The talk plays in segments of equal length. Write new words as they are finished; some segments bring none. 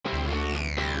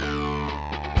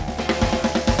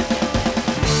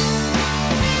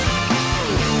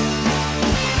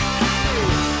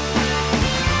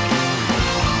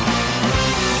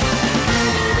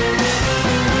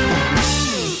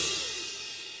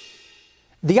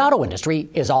The auto industry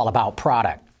is all about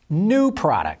product, new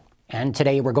product. And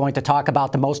today we're going to talk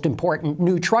about the most important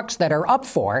new trucks that are up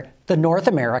for the North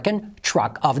American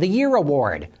Truck of the Year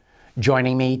Award.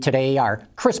 Joining me today are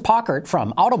Chris Pockert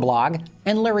from Autoblog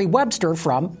and Larry Webster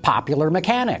from Popular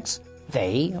Mechanics.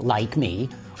 They, like me,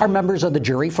 are members of the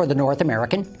jury for the North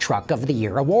American Truck of the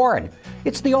Year Award.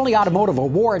 It's the only automotive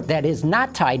award that is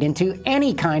not tied into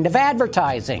any kind of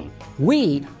advertising.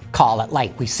 We call it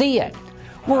like we see it.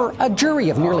 We're a jury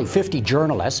of nearly 50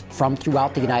 journalists from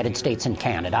throughout the United States and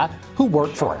Canada who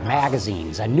work for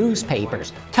magazines and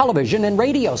newspapers, television and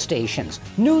radio stations,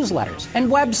 newsletters,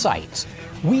 and websites.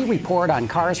 We report on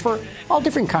cars for all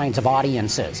different kinds of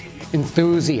audiences,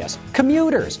 enthusiasts,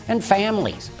 commuters, and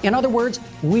families. In other words,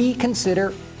 we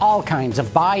consider all kinds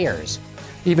of buyers.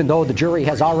 Even though the jury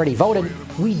has already voted,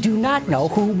 we do not know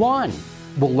who won.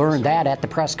 We'll learn that at the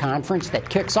press conference that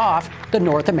kicks off the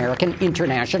North American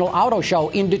International Auto Show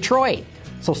in Detroit.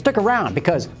 So stick around,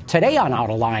 because today on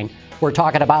Autoline, we're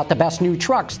talking about the best new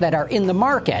trucks that are in the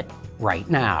market right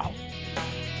now.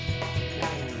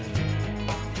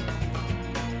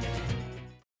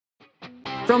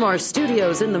 From our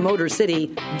studios in the Motor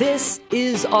City, this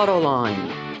is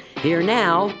Autoline. Here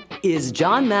now is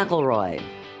John McElroy.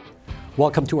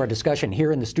 Welcome to our discussion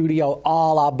here in the studio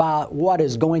all about what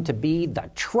is going to be the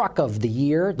Truck of the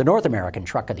Year, the North American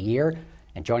Truck of the Year.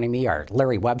 And joining me are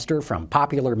Larry Webster from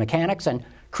Popular Mechanics and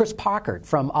Chris Pockert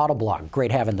from Autoblog.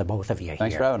 Great having the both of you here.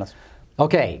 Thanks for having us.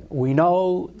 Okay, we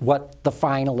know what the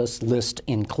finalist list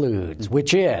includes,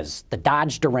 which is the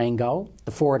Dodge Durango,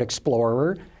 the Ford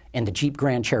Explorer, and the Jeep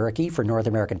Grand Cherokee for North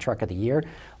American Truck of the Year.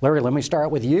 Larry, let me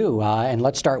start with you, and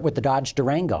let's start with the Dodge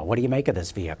Durango. What do you make of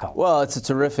this vehicle? Well, it's a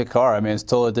terrific car. I mean, it's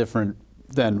totally different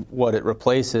than what it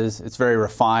replaces. It's very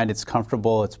refined, it's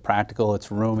comfortable, it's practical,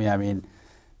 it's roomy. I mean,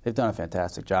 they've done a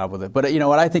fantastic job with it. But, you know,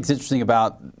 what I think is interesting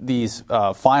about these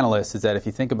finalists is that if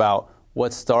you think about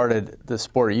what started the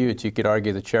sport of utes, you could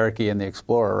argue the Cherokee and the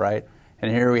Explorer, right? And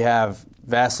here we have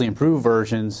vastly improved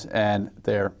versions, and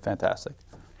they're fantastic.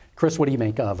 Chris, what do you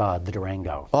make of the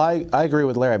Durango? Well, I agree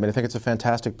with Larry. I mean, I think it's a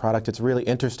fantastic product. It's really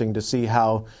interesting to see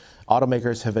how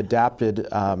automakers have adapted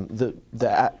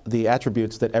the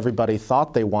attributes that everybody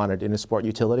thought they wanted in a sport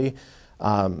utility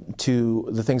to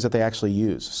the things that they actually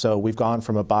use. So we've gone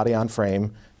from a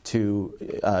body-on-frame to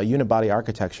unibody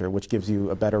architecture, which gives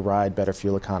you a better ride, better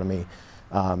fuel economy,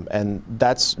 and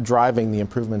that's driving the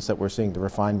improvements that we're seeing, the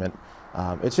refinement.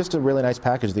 It's just a really nice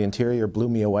package. The interior blew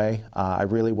me away. I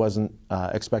really wasn't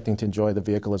expecting to enjoy the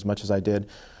vehicle as much as I did,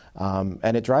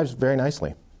 and it drives very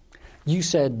nicely. You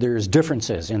said there's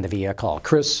differences in the vehicle.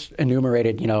 Chris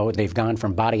enumerated, you know, they've gone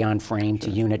from body-on-frame to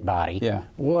unit body. Yeah.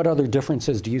 What other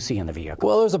differences do you see in the vehicle?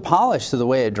 Well, there's a polish to the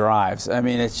way it drives. I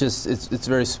mean, it's just, it's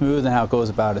very smooth in how it goes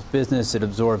about its business. It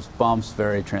absorbs bumps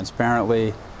very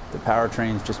transparently. The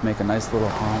powertrains just make a nice little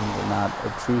hum. They're not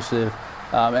obtrusive.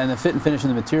 And the fit and finish of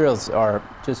the materials are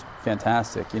just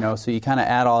fantastic, you know, so you kind of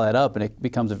add all that up and it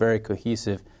becomes a very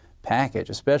cohesive package.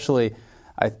 Especially,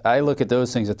 I look at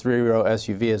those things, a three-row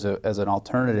SUV, as an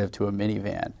alternative to a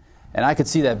minivan. And I could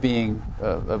see that being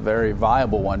a very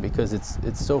viable one because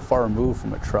it's so far removed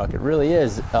from a truck. It really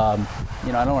is, you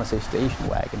know, I don't want to say station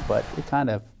wagon, but it kind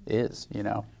of is, you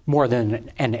know. More than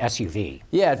an SUV.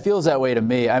 Yeah, it feels that way to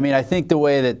me. I mean, I think the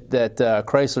way that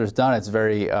Chrysler's done it's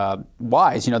very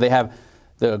wise. You know, they have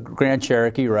the Grand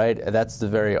Cherokee, right? That's the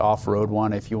very off-road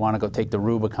one. If you want to go take the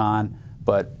Rubicon,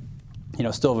 but you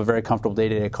know, still have a very comfortable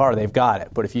day-to-day car, they've got it.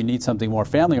 But if you need something more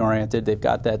family-oriented, they've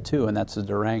got that too, and that's the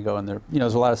Durango. And you know,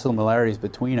 there's a lot of similarities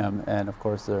between them, and of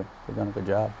course, they've done a good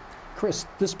job. Chris,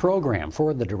 this program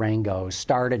for the Durango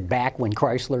started back when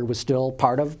Chrysler was still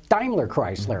part of Daimler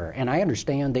Chrysler, and I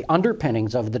understand the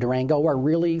underpinnings of the Durango are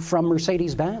really from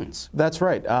Mercedes-Benz. That's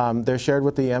right. They're shared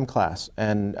with the M-Class,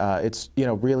 and it's, you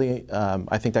know, really,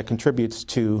 I think that contributes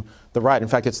to the ride. In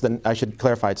fact, I should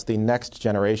clarify, it's the next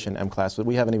generation M-Class that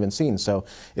we haven't even seen. So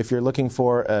if you're looking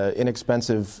for an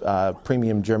inexpensive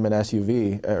premium German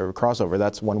SUV or crossover,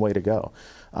 that's one way to go.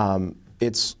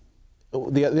 It's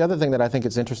the other thing that I think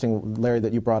is interesting, Larry,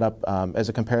 that you brought up as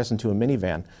a comparison to a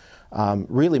minivan.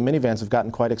 Really, minivans have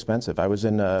gotten quite expensive. I was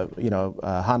in a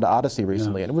Honda Odyssey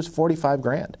recently, and it was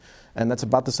 $45,000, and that's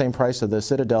about the same price of the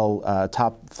Citadel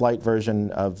top flight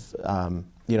version of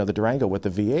the Durango with the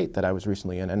V8 that I was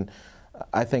recently in. And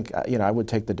I think I would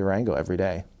take the Durango every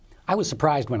day. I was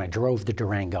surprised when I drove the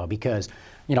Durango because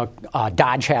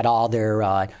Dodge had all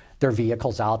their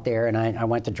vehicles out there, and I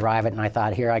went to drive it, and I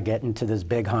thought, here I get into this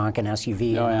big honking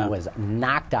SUV, and I was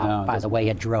knocked out by the way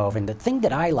it drove. And the thing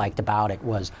that I liked about it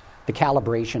was the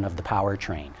calibration of the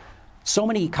powertrain. So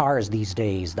many cars these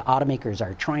days, the automakers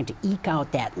are trying to eke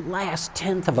out that last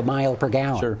tenth of a mile per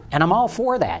gallon. Sure. And I'm all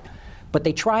for that. But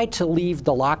they try to leave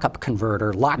the lockup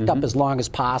converter locked up as long as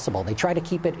possible. They try to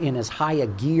keep it in as high a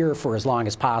gear for as long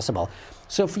as possible.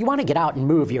 So if you want to get out and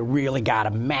move, you really got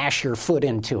to mash your foot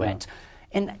into it.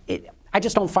 And I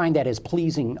just don't find that as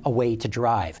pleasing a way to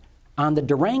drive. On the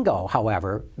Durango,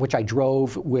 however, which I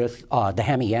drove with the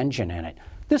Hemi engine in it,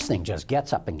 this thing just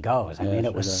gets up and goes. I mean,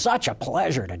 it was such a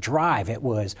pleasure to drive. It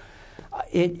was,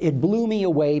 it blew me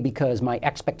away because my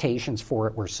expectations for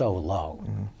it were so low.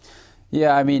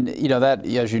 Yeah, I mean, that,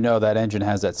 as you know, that engine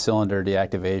has that cylinder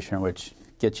deactivation, which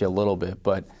gets you a little bit.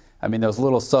 But I mean, those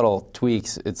little subtle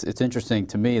tweaks. It's interesting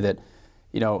to me that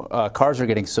cars are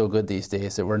getting so good these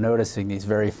days that we're noticing these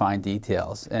very fine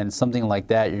details. And something like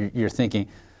that, you're thinking,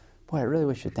 boy, I really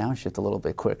wish it downshift a little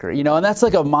bit quicker. And that's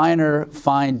like a minor,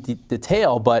 fine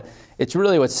detail, but it's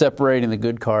really what's separating the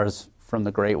good cars from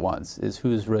the great ones, is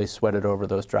who's really sweated over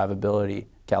those drivability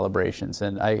calibrations.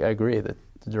 And I agree that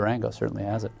the Durango certainly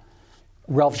has it.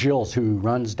 Ralph Gilles, who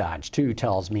runs Dodge, too,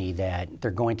 tells me that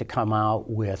they're going to come out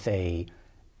with a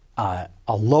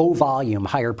low-volume,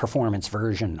 higher-performance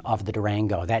version of the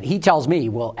Durango that he tells me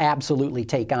will absolutely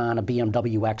take on a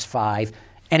BMW X5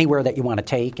 anywhere that you want to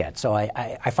take it. So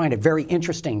I find it very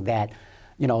interesting that,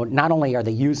 not only are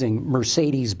they using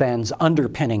Mercedes-Benz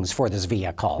underpinnings for this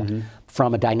vehicle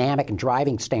from a dynamic and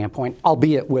driving standpoint,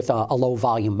 albeit with a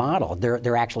low-volume model,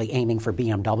 they're actually aiming for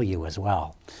BMW as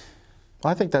well. Well,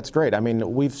 I think that's great. I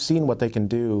mean, we've seen what they can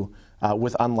do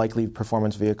with unlikely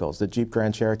performance vehicles. The Jeep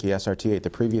Grand Cherokee SRT8, the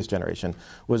previous generation,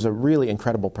 was a really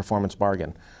incredible performance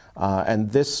bargain.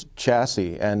 And this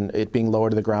chassis and it being lower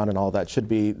to the ground and all that should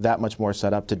be that much more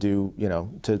set up to do,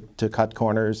 to cut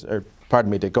corners, or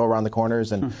pardon me, to go around the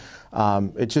corners, and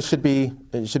it should be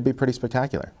pretty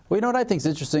spectacular. Well, you know what I think is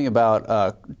interesting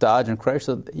about Dodge and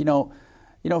Chrysler?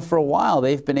 For a while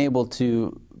they've been able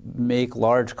to make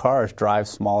large cars drive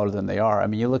smaller than they are. I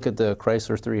mean, you look at the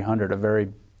Chrysler 300, a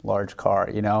very large car,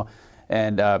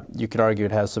 and you could argue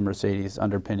it has some Mercedes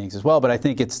underpinnings as well, but I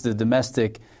think it's the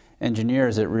domestic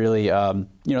engineers that really,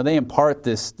 they impart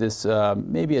this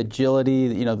maybe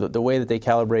agility, the way that they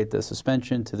calibrate the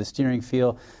suspension to the steering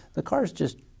feel. The cars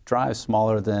just drive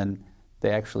smaller than they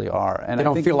actually are. And they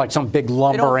don't feel like some big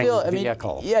lumbering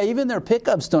vehicle. Yeah, even their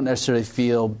pickups don't necessarily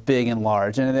feel big and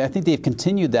large. And I think they've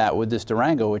continued that with this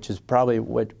Durango, which is probably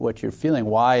what you're feeling,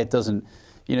 why it doesn't,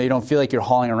 you don't feel like you're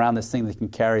hauling around this thing that can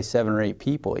carry 7 or 8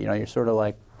 people. You're sort of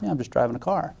like, I'm just driving a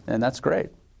car, and that's great.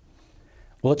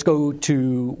 Well, let's go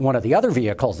to one of the other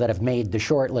vehicles that have made the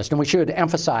short list, and we should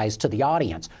emphasize to the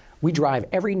audience, we drive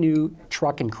every new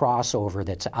truck and crossover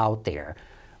that's out there.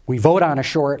 We vote on a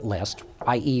short list,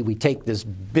 i.e. we take this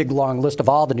big, long list of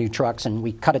all the new trucks and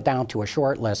we cut it down to a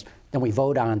short list. Then we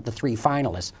vote on the 3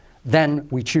 finalists. Then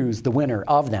we choose the winner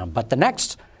of them. But the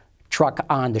next truck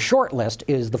on the short list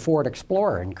is the Ford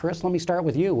Explorer. And Chris, let me start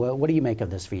with you. What do you make of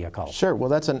this vehicle? Sure. Well,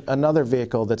 that's another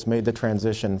vehicle that's made the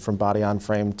transition from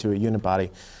body-on-frame to a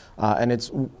unibody. And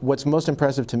what's most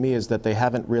impressive to me is that they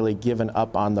haven't really given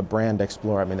up on the brand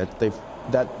Explorer. I mean,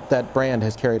 that brand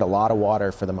has carried a lot of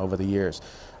water for them over the years.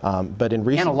 But in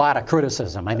recent, and a lot of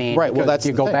criticism. I mean, right. Well, that's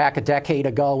you go back a decade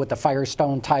ago with the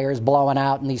Firestone tires blowing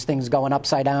out and these things going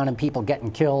upside down and people getting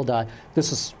killed.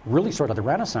 This is really sort of the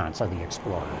renaissance of the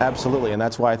Explorer. Absolutely, and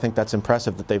that's why I think that's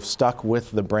impressive that they've stuck with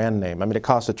the brand name. I mean, it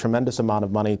costs a tremendous amount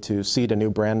of money to seed a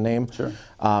new brand name. Sure.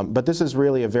 But this is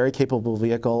really a very capable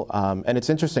vehicle, and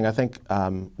it's interesting. I think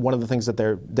one of the things that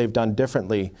they've done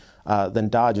differently than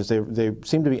Dodge is they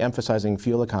seem to be emphasizing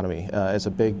fuel economy as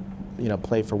a big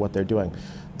play for what they're doing.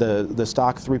 The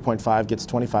stock 3.5 gets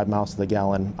 25 miles to the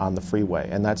gallon on the freeway,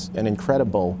 and that's an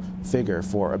incredible figure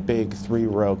for a big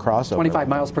 3-row crossover. 25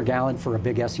 miles per gallon for a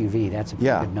big SUV, that's a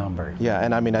good number. Yeah,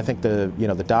 and I mean, I think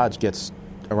the Dodge gets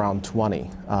around 20,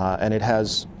 and it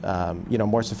has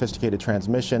more sophisticated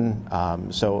transmission.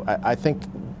 So I think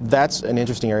that's an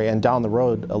interesting area. And down the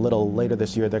road, a little later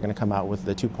this year, they're going to come out with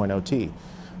the 2.0T.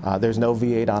 There's no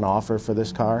V8 on offer for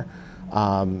this car.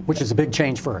 Which is a big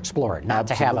change for Explorer, not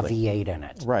absolutely. to have a V8 in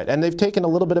it. Right, and they've taken a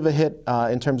little bit of a hit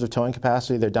in terms of towing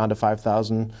capacity. They're down to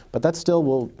 5,000, but that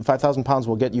still 5,000 pounds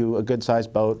will get you a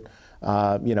good-sized boat,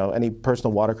 any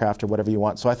personal watercraft or whatever you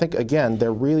want. So I think, again,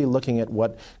 they're really looking at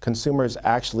what consumers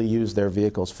actually use their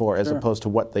vehicles for as opposed to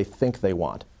what they think they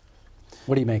want.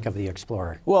 What do you make of the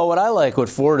Explorer? Well, what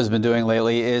Ford has been doing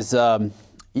lately is, and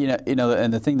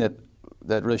the thing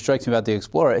that really strikes me about the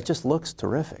Explorer, it just looks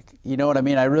terrific. You know what I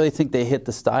mean? I really think they hit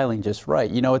the styling just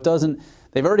right. It doesn't,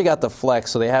 they've already got the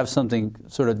flex, so they have something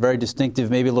sort of very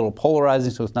distinctive, maybe a little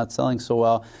polarizing, so it's not selling so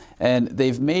well. And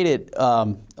they've made it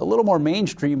a little more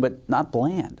mainstream, but not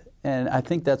bland. And I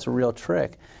think that's a real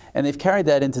trick. And they've carried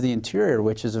that into the interior,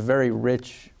 which is a very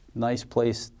rich, nice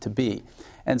place to be.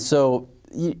 And so,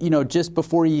 you know, just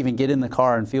before you even get in the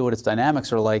car and feel what its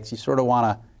dynamics are like, you kind of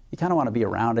want to be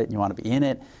around it and you want to be in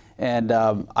it. And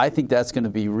I think that's going to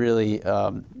be really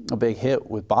a big hit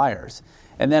with buyers.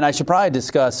 And then I should probably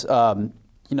discuss,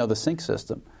 you know, the sync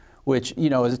system, which, you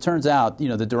know, as it turns out, you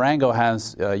know, the Durango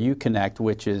has Uconnect,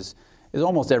 which is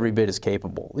almost every bit as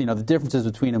capable. You know, the differences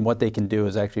between them, what they can do,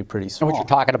 is actually pretty small. And what you're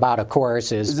talking about, of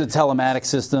course, is a telematic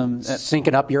system.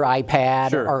 Syncing up your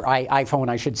iPad, Sure. or iPhone,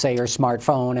 I should say, or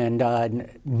smartphone,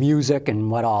 and music and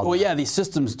what all. Well, yeah, these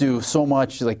systems do so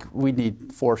much. Like, we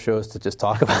need 4 shows to just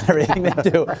talk about everything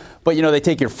they do. But, you know, they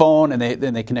take your phone and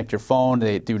then they connect your phone.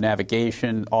 They do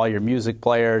navigation, all your music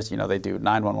players. You know, they do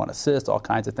 911 assist, all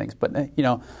kinds of things. But, you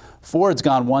know, Ford's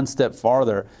gone one step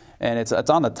farther. And it's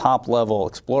on the top level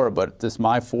Explorer, but this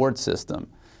My Ford system,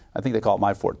 I think they call it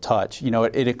My Ford Touch. You know,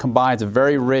 it combines a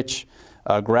very rich,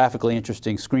 graphically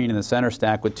interesting screen in the center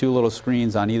stack with 2 little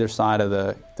screens on either side of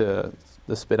the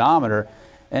speedometer,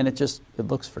 and it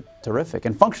looks terrific.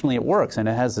 And functionally, it works, and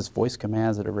it has this voice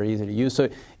commands that are very easy to use. So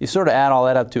you sort of add all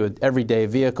that up to an everyday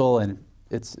vehicle, and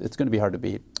it's going to be hard to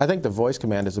beat. I think the voice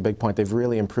command is a big point. They've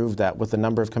really improved that with the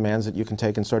number of commands that you can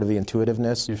take and sort of the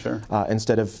intuitiveness. You sure?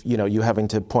 Instead of, you know, you having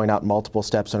to point out multiple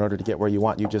steps in order to get where you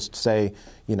want, you just say,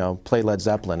 you know, play Led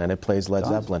Zeppelin, and it plays Led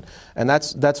Zeppelin. And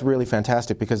that's really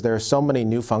fantastic, because there are so many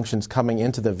new functions coming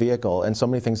into the vehicle and so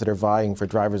many things that are vying for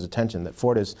drivers' attention that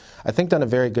Ford has, I think, done a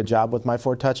very good job with My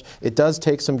Ford Touch. It does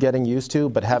take some getting used to,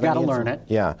 but having you got to learn it.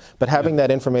 Yeah, but having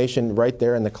that information right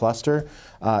there in the cluster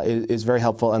is very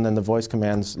helpful. And then the voice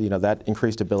commands, you know, that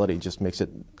increased ability just makes it,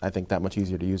 I think, that much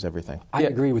easier to use everything. I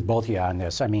agree with both of you on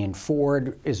this. I mean,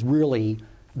 Ford has really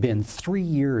been 3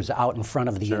 years out in front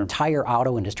of the entire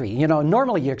auto industry. You know,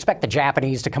 normally you expect the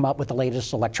Japanese to come up with the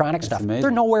latest electronic stuff. Amazing.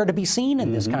 They're nowhere to be seen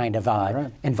in this kind of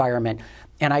environment.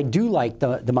 And I do like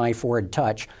the My Ford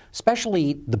Touch,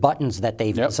 especially the buttons that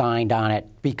they've designed on it,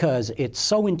 because it's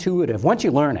so intuitive. Once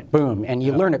you learn it, boom, and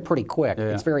you learn it pretty quick.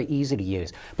 It's very easy to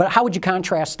use. But how would you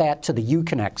contrast that to the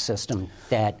Uconnect system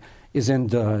that is in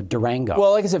the Durango?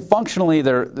 Well, like I said, functionally,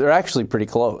 they're actually pretty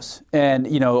close. And,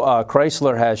 you know,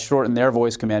 Chrysler has shortened their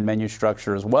voice command menu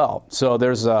structure as well. So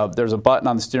there's a button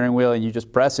on the steering wheel, and you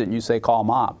just press it, and you say, call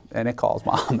Mom, and it calls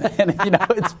Mom. And, you know,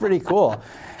 it's pretty cool.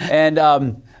 And,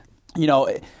 you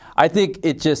know, I think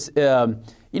it just,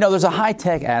 you know, there's a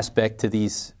high-tech aspect to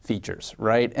these features,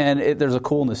 right? And there's a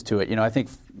coolness to it. You know, I think,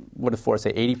 what did Ford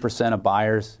say, 80% of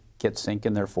buyers get sync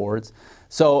in their Fords.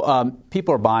 So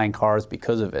people are buying cars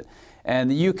because of it.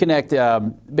 And the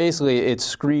Uconnect, basically, its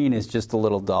screen is just a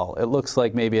little dull. It looks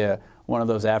like maybe one of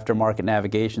those aftermarket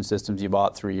navigation systems you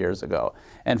bought 3 years ago.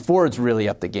 And Ford's really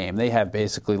upped the game. They have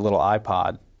basically little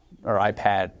iPod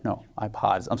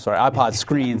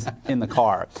screens in the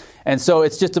car. And so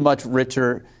it's just a much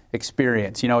richer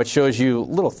experience. You know, it shows you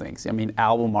little things. I mean,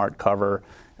 album art cover.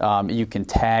 You can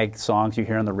tag songs you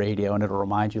hear on the radio, and it'll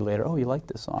remind you later, oh, you like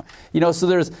this song. You know, so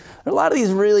there's a lot of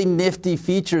these really nifty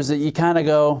features that you kind of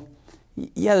go,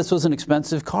 yeah, this was an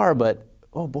expensive car, but,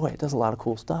 oh, boy, it does a lot of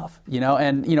cool stuff. You know,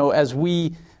 and, you know, as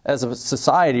we, as a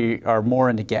society, are more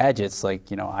into gadgets, like,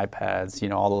 you know, iPads, you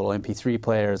know, all the little MP3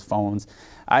 players, phones,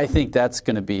 I think that's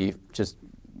going to be just,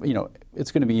 you know,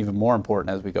 it's going to be even more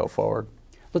important as we go forward.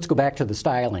 Let's go back to the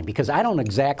styling, because I don't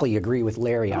exactly agree with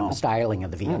Larry on the styling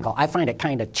of the vehicle. I find it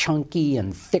kind of chunky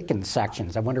and thick in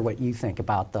sections. I wonder what you think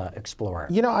about the Explorer.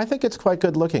 You know, I think it's quite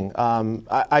good looking.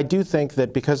 I do think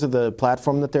that because of the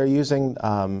platform that they're using,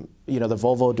 you know, the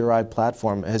Volvo-derived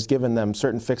platform has given them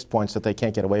certain fixed points that they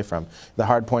can't get away from. The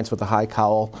hard points with the high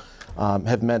cowl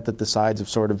have meant that the sides have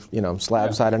sort of, you know,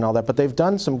 slab side and all that. But they've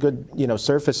done some good, you know,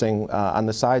 surfacing on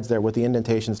the sides there with the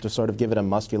indentations to sort of give it a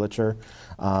musculature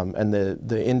and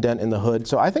the indent in the hood.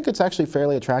 So I think it's actually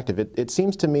fairly attractive. It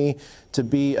seems to me to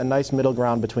be a nice middle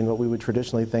ground between what we would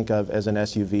traditionally think of as an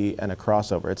SUV and a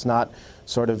crossover. It's not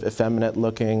sort of effeminate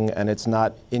looking, and it's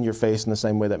not in your face in the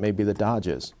same way that maybe the Dodge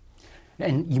is.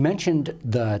 And you mentioned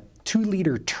the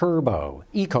 2-liter turbo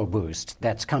EcoBoost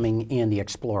that's coming in the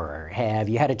Explorer. Have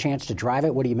you had a chance to drive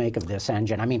it? What do you make of this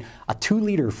engine? I mean, a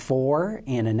 2-liter 4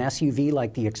 in an SUV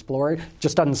like the Explorer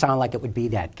just doesn't sound like it would be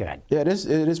that good. Yeah, it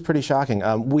is pretty shocking.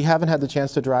 We haven't had the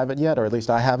chance to drive it yet, or at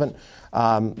least I haven't.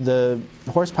 The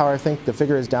horsepower, I think the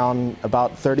figure is down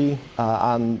about 30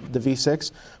 on the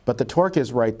V6, but the torque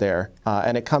is right there,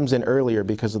 and it comes in earlier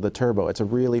because of the turbo. It's a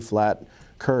really flat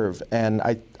curve, and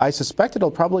I suspect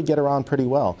it'll probably get around pretty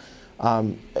well.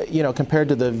 Compared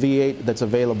to the V8 that's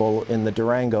available in the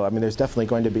Durango, I mean, there's definitely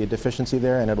going to be a deficiency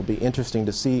there, and it'll be interesting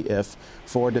to see if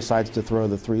Ford decides to throw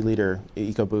the 3-liter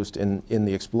EcoBoost in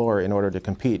the Explorer in order to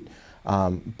compete.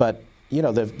 But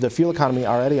the fuel economy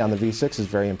already on the V6 is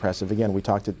very impressive. Again, we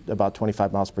talked about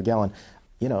 25 miles per gallon.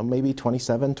 Maybe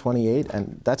 27, 28,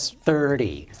 and that's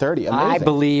 30. 30, amazing. I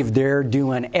believe they're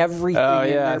doing everything in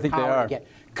their I think they power are. to get.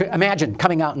 Imagine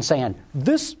coming out and saying,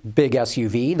 this big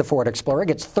SUV, the Ford Explorer,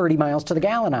 gets 30 miles to the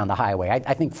gallon on the highway.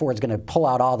 I think Ford's going to pull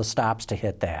out all the stops to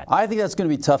hit that. I think that's going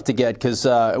to be tough to get because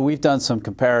we've done some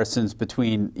comparisons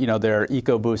between their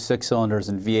EcoBoost 6-cylinders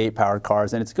and V8 powered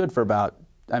cars, and it's good for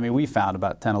we found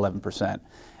about 10, 11%.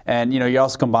 And you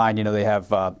also combine, they have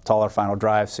taller final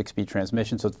drive, 6-speed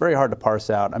transmission, so it's very hard to parse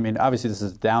out. I mean, obviously this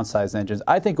is downsized engines.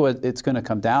 I think what it's going to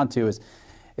come down to is,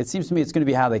 it seems to me it's going to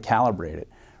be how they calibrate it.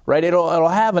 Right, it'll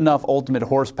have enough ultimate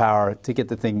horsepower to get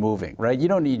the thing moving. Right, you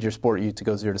don't need your Sport Ute to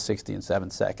go 0 to 60 in 7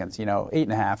 seconds.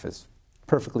 8.5 is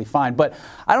perfectly fine. But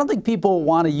I don't think people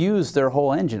want to use their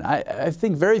whole engine. I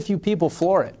think very few people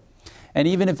floor it. And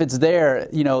even if it's there,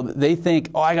 they think,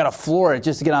 oh, I got to floor it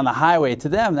just to get on the highway. To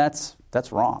them, that's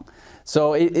wrong.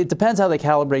 So it depends how they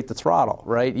calibrate the throttle,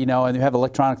 right? And you have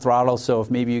electronic throttle, so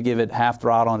if maybe you give it half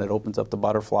throttle and it opens up the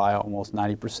butterfly almost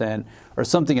 90% or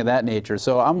something of that nature.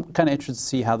 So I'm kind of interested to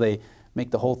see how they make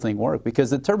the whole thing work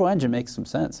because the turbo engine makes some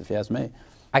sense, if you ask me.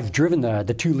 I've driven the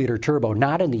 2-liter turbo,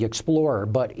 not in the Explorer,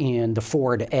 but in the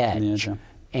Ford Edge.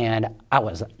 And I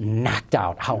was knocked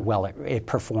out how well it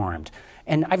performed.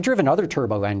 And I've driven other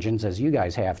turbo engines, as you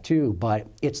guys have too, but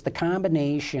it's the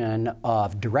combination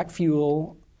of direct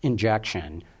fuel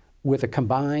injection with a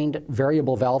combined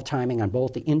variable valve timing on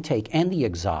both the intake and the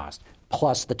exhaust,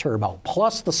 plus the turbo,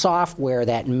 plus the software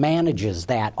that manages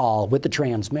that all with the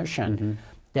transmission,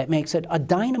 that makes it a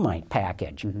dynamite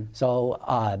package.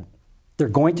 So they're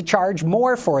going to charge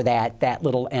more for that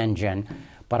little engine.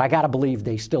 But I got to believe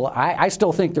I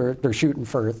still think they're shooting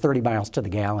for 30 miles to the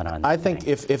gallon on that. I think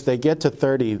if they get to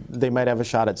 30, they might have a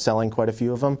shot at selling quite a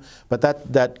few of them. But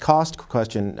that cost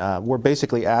question, we're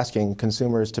basically asking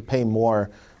consumers to pay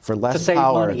more for less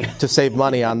power to save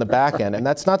money on the back end. And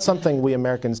that's not something we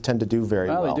Americans tend to do very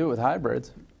well. Well, they do it with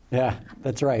hybrids. Yeah,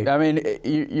 that's right. I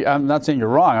mean, I'm not saying you're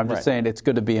wrong. I'm just saying it's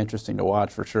going to be interesting to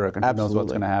watch for sure. Who knows what's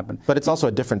going to happen? But it's also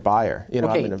a different buyer.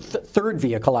 Third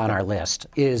vehicle on our list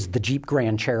is the Jeep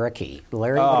Grand Cherokee.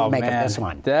 Larry, what do you make of this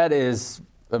one? That is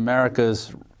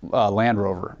America's Land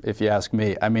Rover, if you ask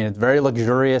me. I mean, it's very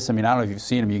luxurious. I mean, I don't know if you've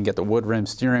seen them. You can get the wood rim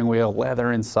steering wheel,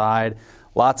 leather inside,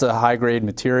 lots of high-grade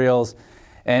materials.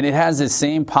 And it has the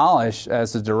same polish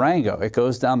as the Durango. It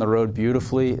goes down the road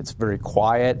beautifully. It's very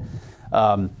quiet.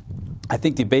 I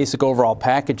think the basic overall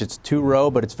package, it's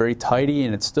 2-row, but it's very tidy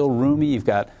and it's still roomy. You've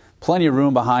got plenty of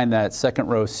room behind that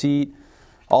second-row seat.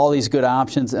 All these good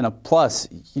options, and a plus,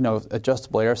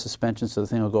 adjustable air suspension, so the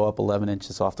thing will go up 11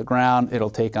 inches off the ground. It'll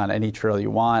take on any trail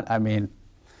you want. I mean,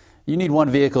 you need one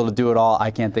vehicle to do it all.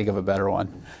 I can't think of a better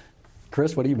one.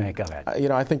 Chris, what do you make of it?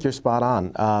 I think you're spot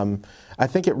on. I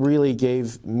think it really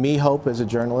gave me hope as a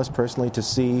journalist personally to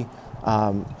see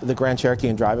the Grand Cherokee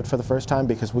and drive it for the first time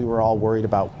because we were all worried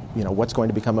about what's going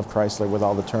to become of Chrysler with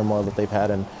all the turmoil that they've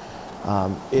had, and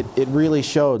it really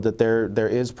showed that there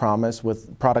is promise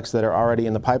with products that are already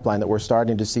in the pipeline that we're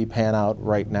starting to see pan out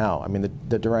right now. I mean,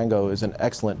 the Durango is an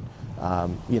excellent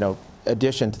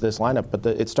addition to this lineup, but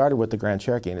it started with the Grand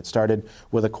Cherokee, and it started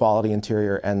with a quality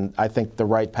interior and I think the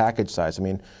right package size. I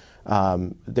mean,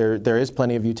 there is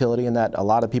plenty of utility in that. A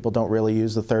lot of people don't really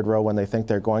use the third row when they think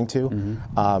they're going to.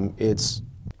 It's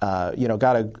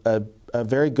got a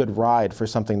very good ride for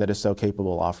something that is so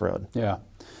capable off-road. Yeah.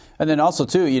 And then also,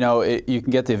 too, you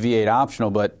can get the V8 optional,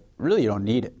 but really you don't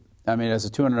need it. I mean, it's a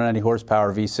 290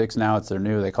 horsepower V6 now. It's their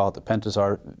new, they call it the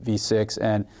Pentastar V6.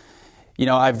 And,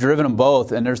 I've driven them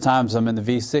both, and there's times I'm in the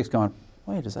V6 going,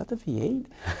 wait, is that the V8?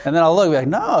 And then I'll look like,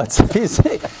 no, it's a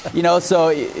V6. So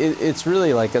it's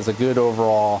really like as a good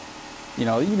overall, we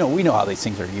know how these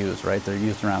things are used, right? They're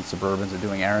used around Suburbans or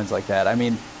doing errands like that. I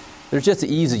mean, there's just an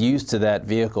ease of use to that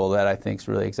vehicle that I think is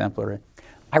really exemplary.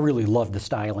 I really love the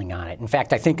styling on it. In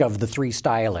fact, I think of the three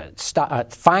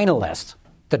finalists,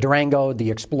 the Durango, the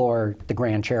Explorer, the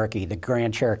Grand Cherokee. The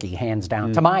Grand Cherokee, hands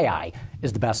down, to my eye,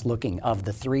 is the best looking of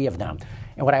the three of them.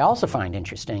 And what I also find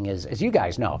interesting is, as you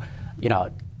guys know,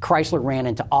 Chrysler ran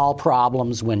into all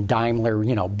problems when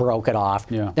Daimler, broke it off.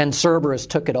 Yeah. Then Cerberus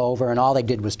took it over, and all they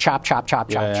did was chop.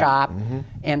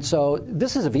 And so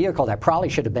this is a vehicle that probably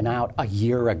should have been out a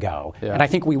year ago. Yeah. And I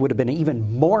think we would have been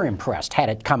even more impressed had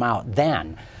it come out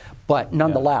then. But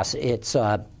nonetheless, it's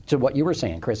to what you were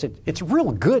saying, Chris, it's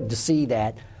real good to see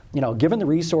that given the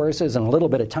resources and a little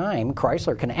bit of time,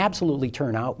 Chrysler can absolutely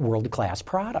turn out world-class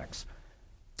products.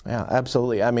 Yeah,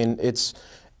 absolutely. I mean, it's,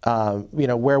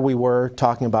 where we were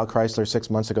talking about Chrysler 6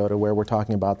 months ago to where we're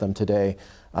talking about them today.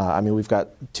 We've got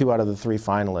 2 out of the 3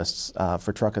 finalists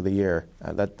for Truck of the Year.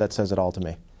 That says it all to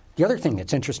me. The other thing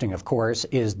that's interesting, of course,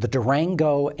 is the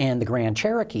Durango and the Grand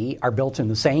Cherokee are built in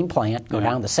the same plant, go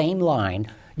down the same line.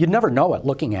 You'd never know it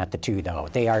looking at the two, though.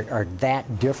 They are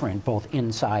that different both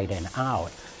inside and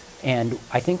out. And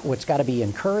I think what's got to be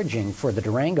encouraging for the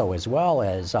Durango as well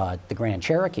as the Grand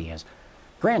Cherokee is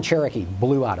Grand Cherokee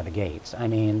blew out of the gates. I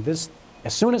mean, as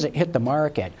soon as it hit the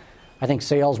market, I think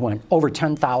sales went over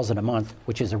 10,000 a month,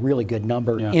 which is a really good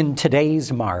number in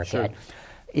today's market. Sure.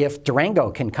 If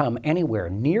Durango can come anywhere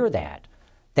near that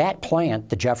plant,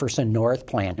 the Jefferson North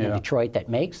plant in Detroit that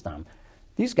makes them,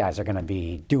 these guys are going to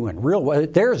be doing real well.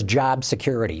 There's job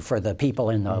security for the people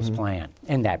in those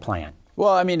in that plant.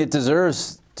 Well, I mean, it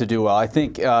deserves to do well. I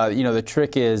think, the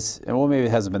trick is, and maybe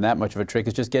it hasn't been that much of a trick,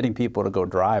 is just getting people to go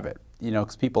drive it.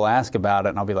 Because people ask about it,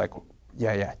 and I'll be like,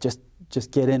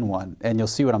 just get in one, and you'll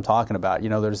see what I'm talking about.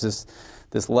 There's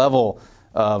this level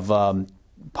of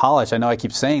polish. I know I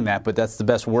keep saying that, but that's the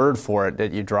best word for it,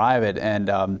 that you drive it. And,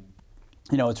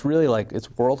 it's really like it's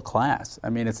world class. I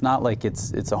mean, it's not like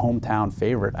it's a hometown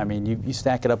favorite. I mean, you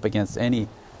stack it up against any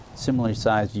similarly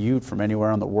sized ute from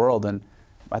anywhere in the world, and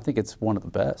I think it's one of the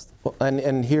best. Well,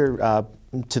 and here,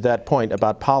 to that point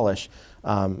about polish,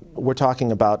 we're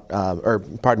talking about,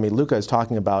 Luca is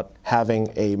talking about having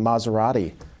a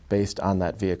Maserati based on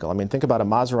that vehicle. I mean, think about a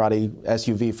Maserati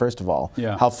SUV, first of all,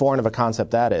 how foreign of a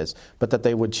concept that is, but that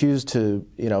they would choose to,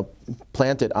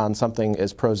 plant it on something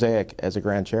as prosaic as a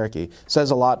Grand Cherokee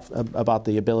says a lot about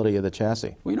the ability of the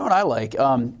chassis. Well, you know what I like?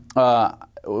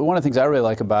 One of the things I really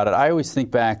like about it, I always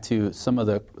think back to some of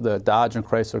the Dodge and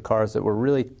Chrysler cars that were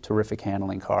really terrific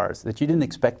handling cars that you didn't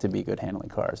expect to be good handling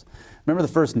cars. Remember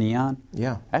the first Neon?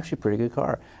 Yeah. Actually a pretty good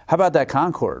car. How about that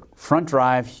Concorde? Front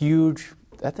drive, huge.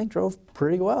 That thing drove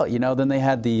pretty well. Then they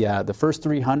had the first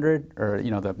 300, or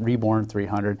the reborn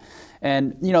 300,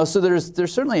 and so there's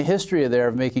certainly a history there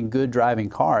of making good driving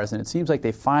cars, and it seems like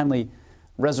they finally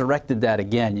resurrected that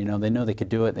again. They know they could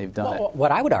do it. They've done it.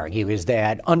 What I would argue is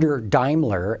that under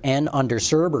Daimler and under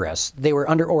Cerberus, they were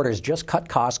under orders just cut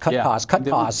costs.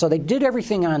 So they did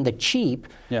everything on the cheap.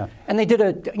 Yeah. And they did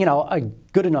a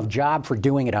good enough job for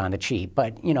doing it on the cheap.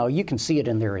 But you can see it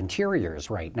in their interiors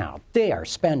right now. They are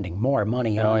spending more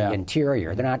money on the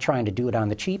interior. They're not trying to do it on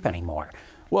the cheap anymore.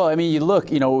 Well, I mean, you look,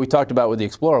 what we talked about with the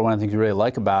Explorer, one of the things we really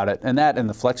like about it, and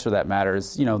the Flex for that matter,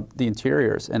 is, the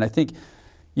interiors. And I think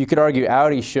you could argue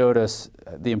Audi showed us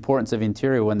the importance of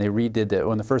interior when they redid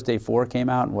when the first A4 came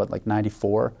out in,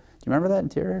 94? Do you remember that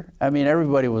interior? I mean,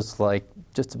 everybody was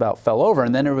just about fell over.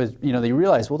 And then there was, they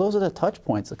realized, well, those are the touch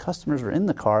points. The customers are in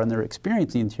the car and they're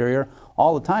experiencing the interior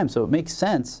all the time. So it makes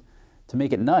sense to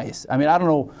make it nice. I mean, I don't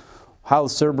know how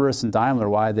Cerberus and Daimler,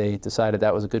 why they decided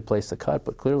that was a good place to cut,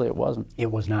 but clearly it wasn't.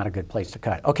 It was not a good place to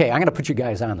cut. Okay, I'm going to put you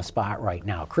guys on the spot right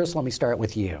now. Chris, let me start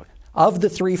with you. Of the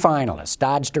 3 finalists,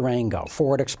 Dodge Durango,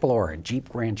 Ford Explorer, Jeep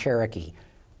Grand Cherokee,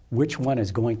 which one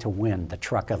is going to win the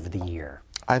Truck of the Year?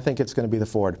 I think it's going to be the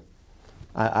Ford.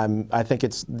 I think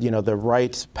it's the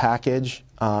right package.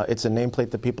 It's a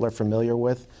nameplate that people are familiar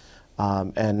with.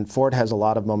 And Ford has a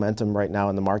lot of momentum right now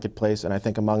in the marketplace, and I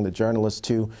think among the journalists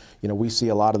too, we see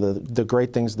a lot of the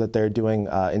great things that they're doing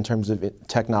in terms of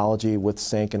technology with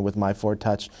Sync and with My Ford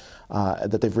Touch,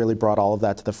 that they've really brought all of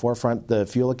that to the forefront. The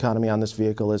fuel economy on this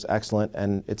vehicle is excellent,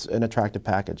 and it's an attractive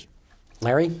package.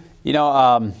 Larry?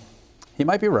 He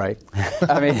might be right.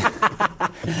 I mean,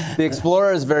 the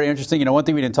Explorer is very interesting. One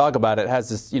thing we didn't talk about, it has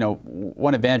this,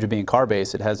 one advantage of being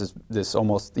car-based, it has this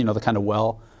almost, the kind of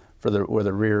well for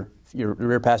where your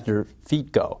rear passenger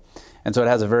feet go. And so it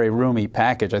has a very roomy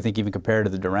package, I think, even compared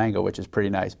to the Durango, which is pretty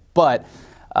nice. But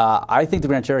I think the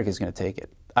Grand Cherokee is going to take it.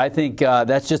 I think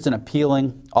that's just an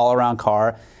appealing all-around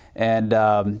car. And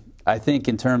I think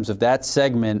in terms of that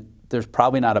segment, there's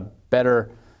probably not a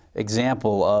better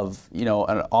example of, an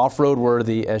off-road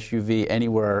worthy SUV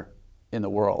anywhere in the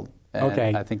world. And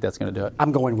okay. I think that's going to do it.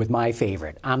 I'm going with my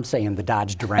favorite. I'm saying the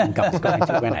Dodge Durango is going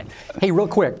to win it. Hey, real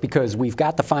quick, because we've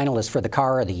got the finalists for the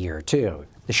Car of the Year, too.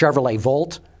 The Chevrolet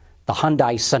Volt, the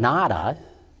Hyundai Sonata,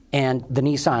 and the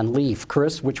Nissan Leaf.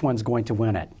 Chris, which one's going to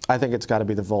win it? I think it's got to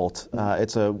be the Volt.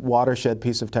 It's a watershed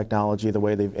piece of technology, the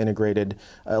way they've integrated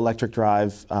electric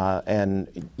drive and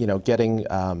getting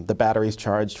the batteries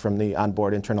charged from the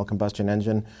onboard internal combustion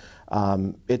engine.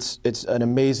 It's an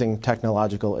amazing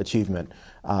technological achievement.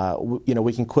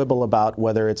 We can quibble about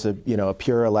whether it's a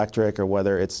pure electric or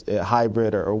whether it's a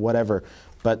hybrid or whatever,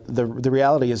 But the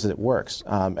reality is that it works,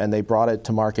 and they brought it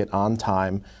to market on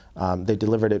time. They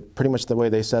delivered it pretty much the way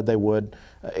they said they would.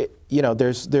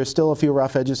 There's still a few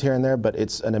rough edges here and there, but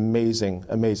it's an amazing,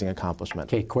 amazing accomplishment.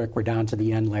 Okay, quick, we're down to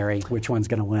the end, Larry. Which one's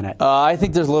going to win it? I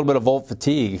think there's a little bit of Volt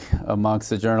fatigue amongst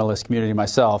the journalist community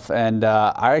myself, and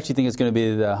I actually think it's going to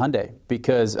be the Hyundai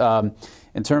because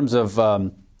in terms of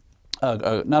not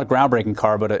a groundbreaking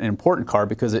car, but an important car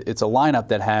because it's a lineup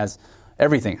that has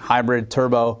everything, hybrid,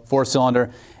 turbo,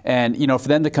 4-cylinder, and for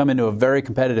them to come into a very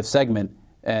competitive segment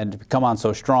and come on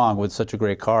so strong with such a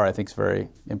great car, I think is very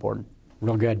important.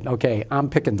 Real good. Okay, I'm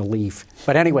picking the Leaf.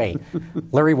 But anyway,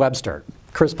 Larry Webster,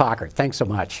 Chris Pocker, thanks so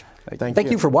much.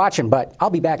 Thank you for watching, but I'll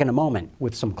be back in a moment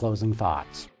with some closing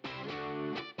thoughts.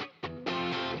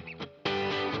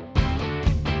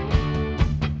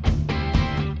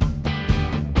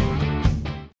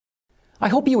 I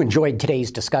hope you enjoyed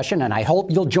today's discussion, and I hope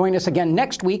you'll join us again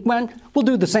next week when we'll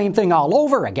do the same thing all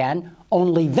over again,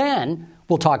 only then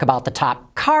we'll talk about the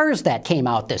top cars that came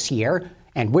out this year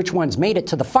and which ones made it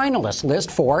to the finalist list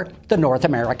for the North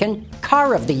American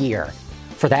Car of the Year.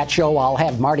 For that show, I'll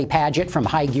have Marty Padgett from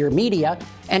High Gear Media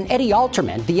and Eddie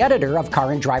Alterman, the editor of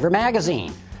Car and Driver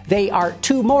magazine. They are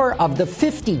two more of the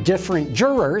 50 different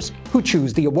jurors who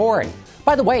choose the award.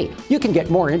 By the way, you can get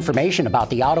more information about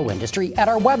the auto industry at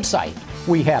our website.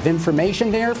 We have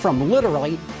information there from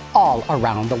literally all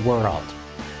around the world.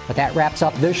 But that wraps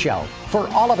up this show. For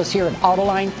all of us here at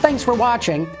Autoline, thanks for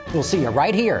watching. We'll see you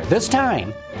right here this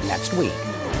time next week.